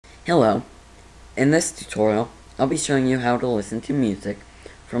Hello, in this tutorial I'll be showing you how to listen to music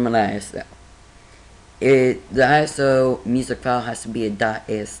from an ISO. The ISO music file has to be a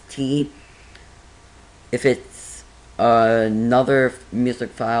 .ast. If it's another music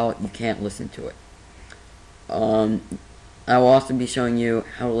file, you can't listen to it. I will also be showing you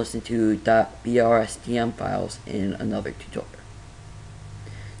how to listen to .brstm files in another tutorial.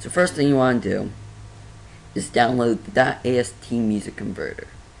 So first thing you want to do is download the .ast music converter.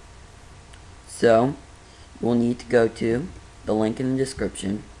 So, we'll need to go to the link in the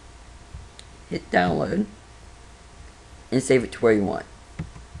description, hit download, and save it to where you want.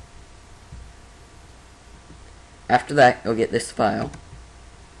 After that, you'll get this file.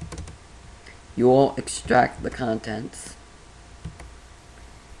 You will extract the contents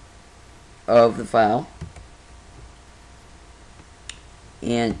of the file,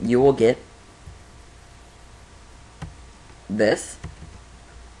 and you will get this.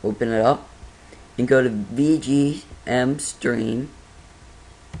 Open it up and go to VGM stream,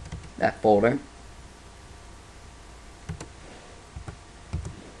 that folder,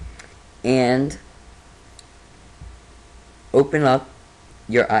 and open up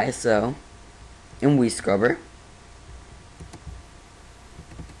your ISO in Wii Scrubber.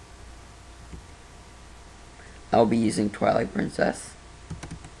 I'll be using Twilight Princess.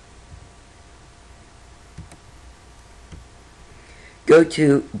 Go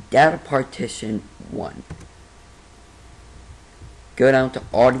to Data Partition 1. Go down to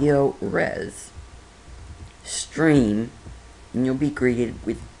Audio Res. Stream, and you'll be greeted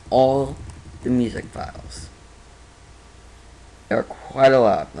with all the music files. There are quite a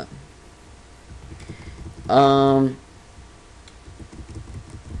lot of them.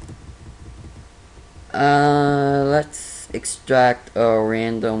 Let's extract a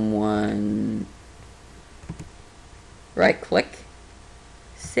random one. Right click,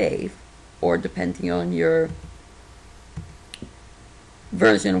 save, or depending on your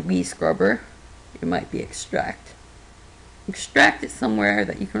version of Wii Scrubber, it might be extract. Extract it somewhere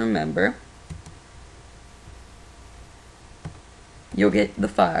that you can remember. You'll get the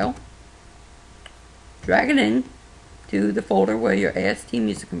file. Drag it in to the folder where your AST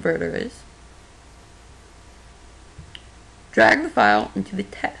music converter is. Drag the file into the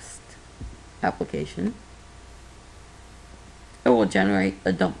test application. It will generate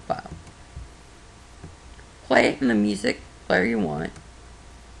a dump file. Play it in the music player you want.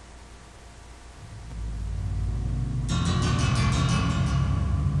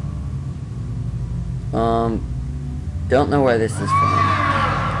 Don't know where this is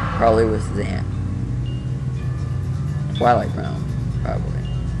from. Probably was Zan. Twilight Realm, probably.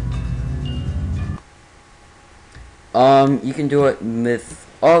 You can do it with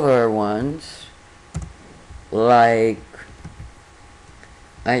other ones, like,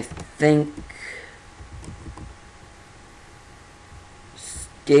 I think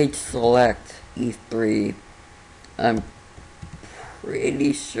Stage Select E3, I'm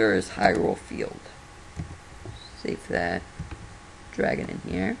pretty sure is Hyrule Field. Save that, drag it in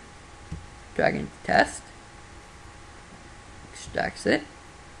here, drag it into test, extracts it,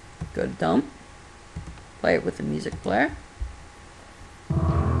 go to dump, play it with the music player.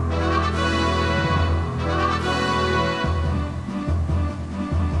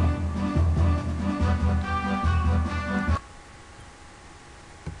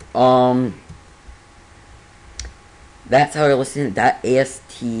 That's how I listen to that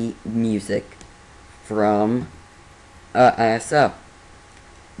AST music from ISO.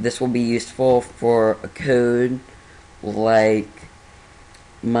 This will be useful for a code like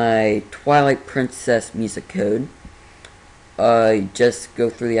my Twilight Princess music code. Just go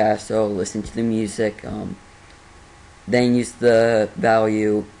through the ISO, listen to the music, then use the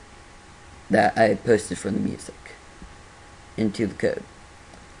value that I posted for the music into the code.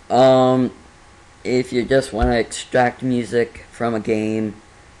 If you just want to extract music from a game,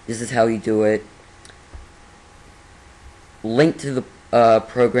 this is how you do it. Link to the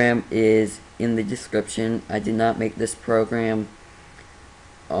program is in the description. I did not make this program.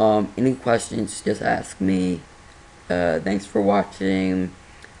 Any questions, just ask me. Thanks for watching.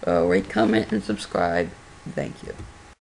 Rate, comment, and subscribe. Thank you.